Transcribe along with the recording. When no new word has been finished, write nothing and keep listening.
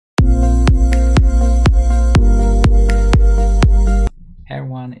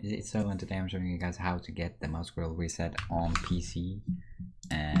everyone, it's Owen. Today I'm showing you guys how to get the mouse scroll reset on PC,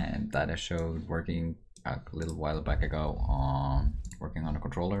 and that I showed working a little while back ago on working on a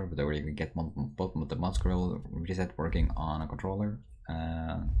controller, but where you can get both the mouse scroll reset working on a controller,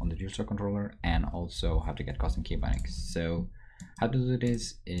 on the DualShock controller, and also how to get custom key bindings. So how to do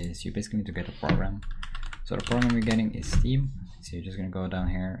this is you basically need to get a program. So the program you're getting is Steam. So you're just gonna go down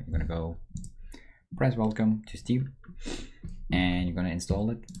here, you're gonna go press welcome to Steam, and you're gonna install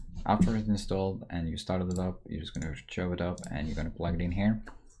it. After it's installed and you started it up, you're just gonna show it up and you're gonna plug it in here.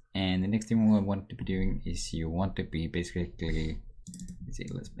 And the next thing we want to be doing is you want to be basically,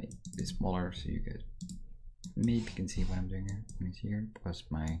 let's make this smaller so you guys maybe can see what I'm doing here. Let me see here, because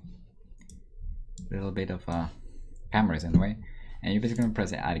my little bit of camera is in the way. And you're basically gonna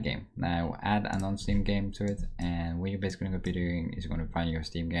press add a game. Now add a non-Steam game to it, and what you're basically gonna be doing is you're gonna find your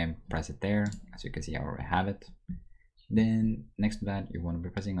Steam game, press it there. As you can see, I already have it. Then next to that, you want to be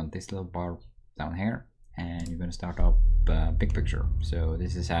pressing on this little bar down here, and you're going to start up big picture. So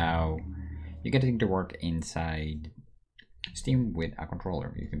this is how you get it to work inside Steam with a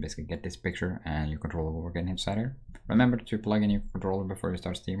controller. You can basically get this picture and your controller will work inside here. Remember to plug in your controller before you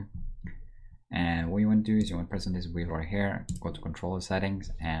start Steam. And what you want to do is you want to press on this wheel right here, go to controller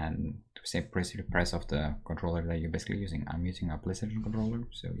settings, and to say press off the controller that you're basically using. I'm using a PlayStation controller,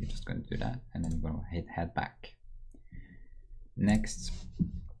 so you're just going to do that, and then you're going to head back. Next,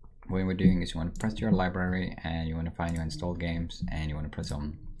 what we're doing is you want to press your library and you want to find your installed games, and you want to press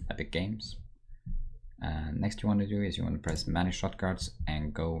on Epic Games. Next you want to do is you want to press manage shortcuts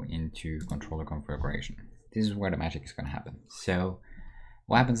and go into controller configuration. This is where the magic is going to happen. So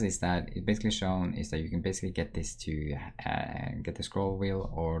what happens is that it's basically shown is that you can basically get this to get the scroll wheel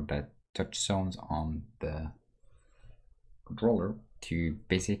or the touch zones on the controller to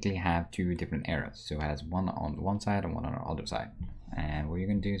basically have two different areas. So it has one on one side and one on the other side. And what you're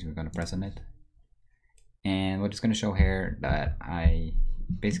going to do is we're going to press on it, and what it's going to show here that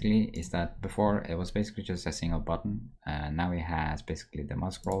basically is that before it was basically just a single button, now it has basically the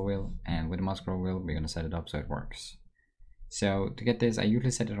mouse scroll wheel, and with the mouse scroll wheel we're going to set it up so it works. So to get this, I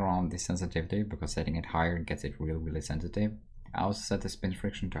usually set it around this sensitivity because setting it higher gets it really sensitive. I also set the spin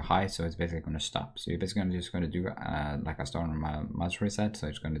friction to high, so it's basically going to stop. So you're basically just going to do like a standard mouse reset, so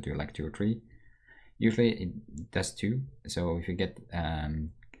it's going to do like 2 or 3. Usually it does 2, so if you get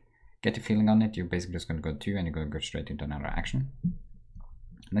the feeling on it, you're basically just going to go 2 and you're going to go straight into another action.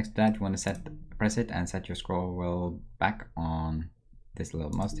 Next to that, you want to press it and set your scroll wheel back on this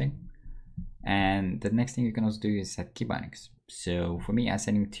little mouse thing. And the next thing you can also do is set key bindings. So for me, I'm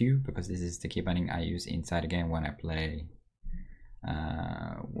setting 2 because this is the key binding I use inside the game when I play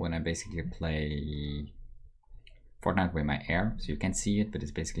basically play Fortnite with my air. So you can see it, but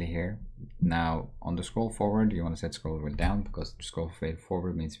it's basically here. Now on the scroll forward, you want to set scroll wheel down because scroll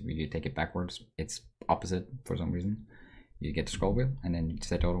forward means you take it backwards. It's opposite for some reason. You get the scroll wheel and then you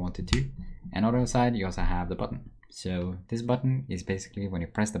set the other one to 2. And on the other side, you also have the button. So this button is basically when you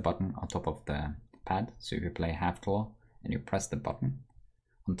press the button on top of the pad. So if you play half claw and you press the button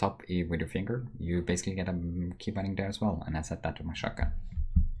on top with your finger, you basically get a key binding there as well, and I set that to my shotgun.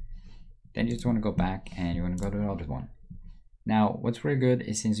 Then you just want to go back and you want to go to the other one. Now what's really good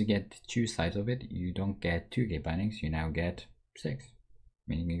is since you get 2 sides of it, you don't get 2 key bindings, you now get 6,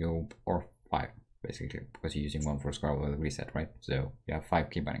 meaning you go, or 5 basically, because you're using one for scroll wheel reset, right? So you have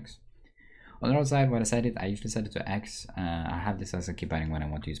 5 key bindings. On the other side, when I set it, I usually set it to X. I have this as a key binding when I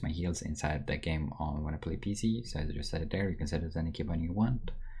want to use my heels inside the game on when I play PC. So I just set it there. You can set it as any key binding you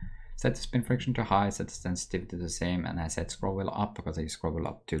want. Set the spin friction to high, set the sensitivity to the same, and I set scroll wheel up because I use scroll wheel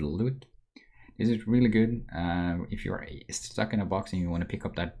up to the loot. This is really good if you're stuck in a box and you want to pick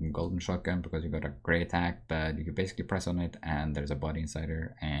up that golden shotgun because you got a great attack, but you can basically press on it and there's a body inside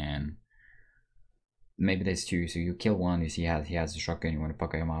there, and maybe there's 2, so you kill one, you see he has a shotgun, you want to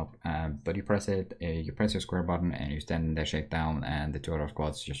poke him up, but you press it, you press your square button and you stand there, shake down, and the 2 other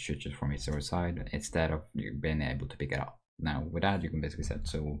squads just shoot you from each side instead of you being able to pick it up. Now with that, you can basically set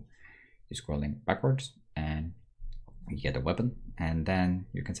so you're scrolling backwards and you get a weapon, and then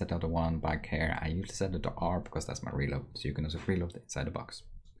you can set the other one back here. I usually set it to R because that's my reload, so you can also reload inside the box.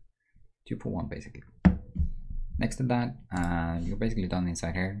 2 for 1 basically. Next to that, you're basically done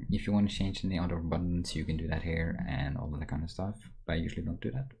inside here. If you want to change any other buttons, you can do that here and all of that kind of stuff, but I usually don't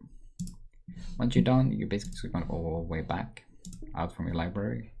do that. Once you're done, you're basically going to go all the way back out from your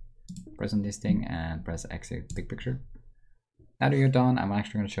library, press on this thing and press exit big picture. Now that you're done, I'm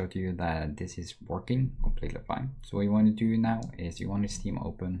actually going to show to you that this is working completely fine. So what you want to do now is you want to Steam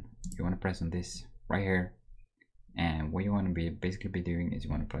open, you want to press on this right here, and what you want to basically be doing is you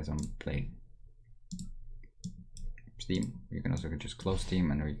want to press on play. Steam. You can also just close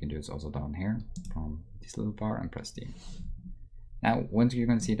Steam, and what you can do is also down here from this little bar and press Steam. Now, once you're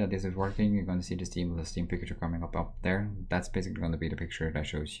going to see that this is working, you're going to see the Steam picture coming up there. That's basically going to be the picture that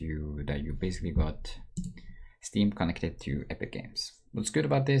shows you that you basically got Steam connected to Epic Games. What's good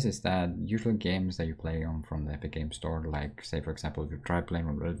about this is that usual games that you play on from the Epic Games Store, like say for example if you try playing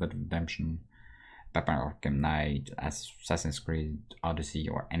Red Dead Redemption, Batman Arkham Knight, Assassin's Creed Odyssey,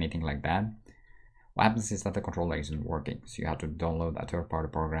 or anything like that, what happens is that the controller isn't working. So you have to download a third-party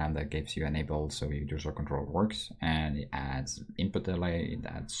program that gives you enabled so your user controller works, and it adds input delay, it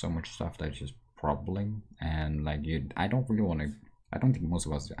adds so much stuff that's just troubling. And like I don't think most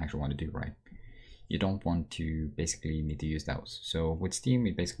of us actually want to do, right? You don't want to basically need to use those. So with Steam,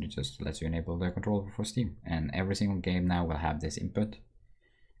 it basically just lets you enable the controller for Steam, and every single game now will have this input,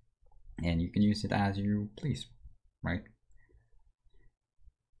 and you can use it as you please, right?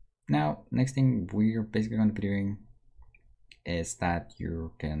 Now, next thing we're basically going to be doing is that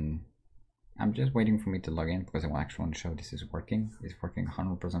you can, I'm just waiting for me to log in because I actually want to show this is working. It's working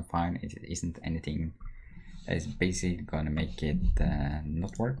 100% fine. It isn't anything that is basically going to make it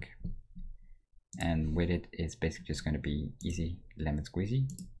not work. And with it, it's basically just going to be easy lemon squeezy.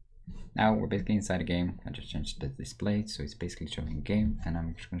 Now we're basically inside the game. I just changed the display, so it's basically showing a game, and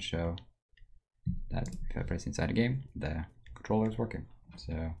I'm just going to show that if I press inside the game, the controller is working.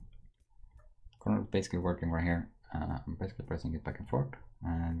 So controller basically working right here. I'm basically pressing it back and forth,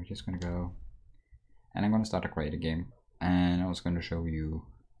 and we're just going to go, and I'm going to start to create a game, and I was going to show you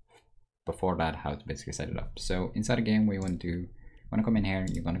before that how to basically set it up. So inside the game, what you want to do, you want to come in here,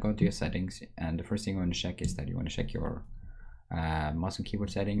 you're going to go to your settings, and the first thing you want to check is that you want to check your mouse and keyboard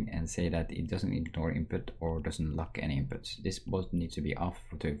setting and say that it doesn't ignore input or doesn't lock any inputs. This both needs to be off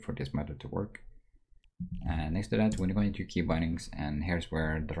for this method to work. Next to that, when you go into key bindings, and here's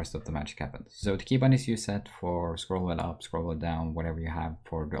where the rest of the magic happens. So the key bindings you set for scroll wheel up, scroll wheel down, whatever you have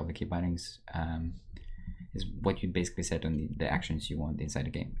for the other key bindings is what you basically set on the actions you want inside the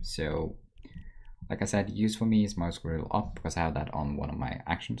game. So like I said, use for me is mouse scroll up because I have that on one of my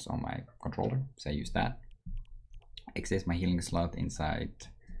actions on my controller, so I use that. X is my healing slot inside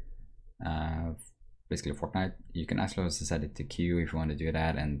basically Fortnite. You can also set it to Q if you want to do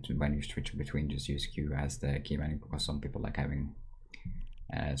that, and when you switch between, just use Q as the key binding because some people like having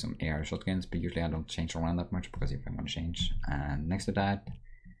some AR shotguns, but usually I don't change around that much because if I want to change. And next to that,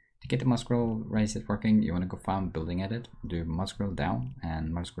 to get the mouse scroll reset working, you want to go find building edit, do mouse scroll down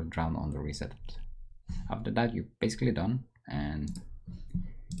and mouse scroll down on the reset. After that, you're basically done, and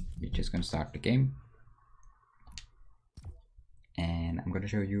you're just going to start the game. And I'm going to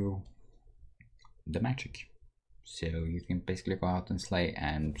show you the magic. So you can basically go out and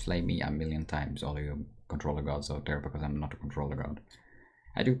slay me a million times, all you controller gods out there, because I'm not a controller god.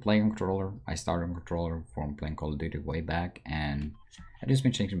 I do play on controller. I started on controller from playing Call of Duty way back, and I've just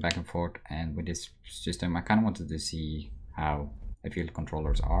been changing back and forth. And with this system, I kind of wanted to see how I feel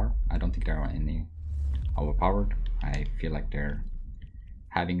controllers are. I don't think there are any overpowered. I feel like they're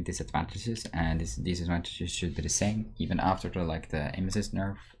having disadvantages, and these disadvantages should be the same even after the aim assist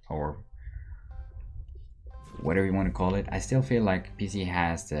nerf or whatever you want to call it. I still feel like PC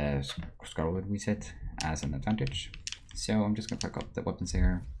has the scroll wheel reset as an advantage. So I'm just gonna pick up the weapons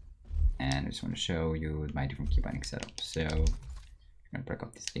here, and I just want to show you my different key binding setup. So I'm gonna pick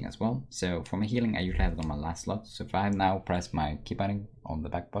up this thing as well. So for my healing, I usually have it on my last slot. So if I now press my key binding on the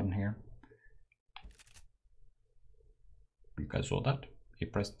back button here, you guys saw that. You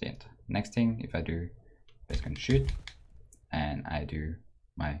press the enter. Next thing, if I do, I'm just gonna shoot, and I do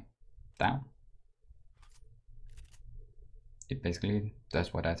my down. It basically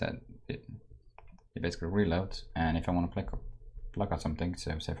does what I said. It basically reloads, and if I want to plug out something,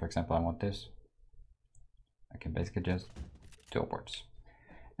 so say for example I want this, I can basically just do upwards.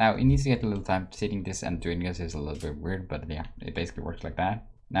 Now it needs to get a little time. Sitting this and doing this is a little bit weird, but yeah, it basically works like that.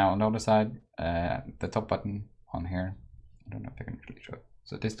 Now on the other side, the top button on here, I don't know if I can really show it.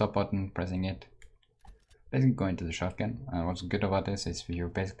 So this top button, pressing it, basically going to the shotgun. And what's good about this is you're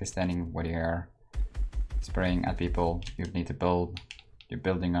basically standing where you are, spraying at people. You need to build, you're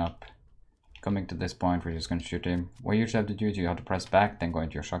building up, coming to this point where you're just going to shoot him. What you usually have to do is you have to press back, then go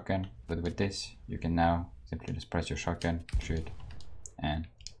into your shotgun. But with this, you can now simply just press your shotgun, shoot, and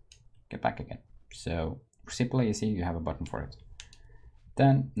get back again. So simple, you see, you have a button for it.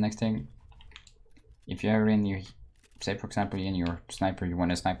 Then next thing, if you're in your, say for example in your sniper, you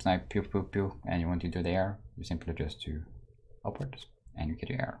want to snipe, pew pew pew, and you want to do the air, you simply just do upwards and you get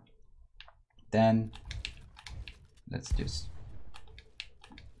your air. Then let's just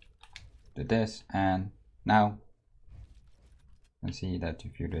do this, and now you can see that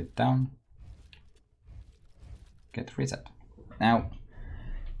if you do it down, get reset. Now,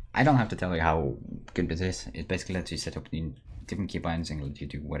 I don't have to tell you how good this is. It basically lets you set up the different keybinds and lets you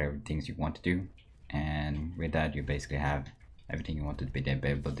do whatever things you want to do. And with that, you basically have everything you want to be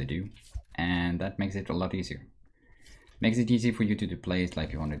able to do. And that makes it a lot easier. Makes it easy for you to do plays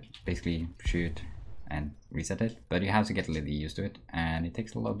like you want to basically shoot and reset it, but you have to get a little used to it, and it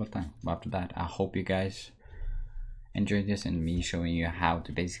takes a little bit of time. But after that, I hope you guys enjoyed this and me showing you how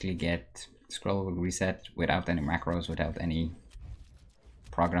to basically get scroll reset without any macros, without any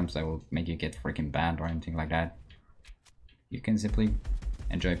programs that will make you get freaking banned or anything like that. You can simply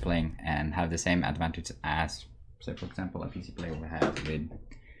enjoy playing and have the same advantage as, say for example, a PC player will have with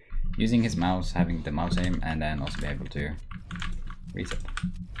using his mouse, having the mouse aim, and then also be able to reset.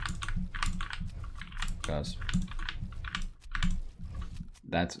 Because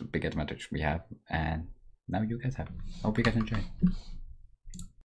that's a big advantage we have, and now you guys have. Hope you guys enjoy.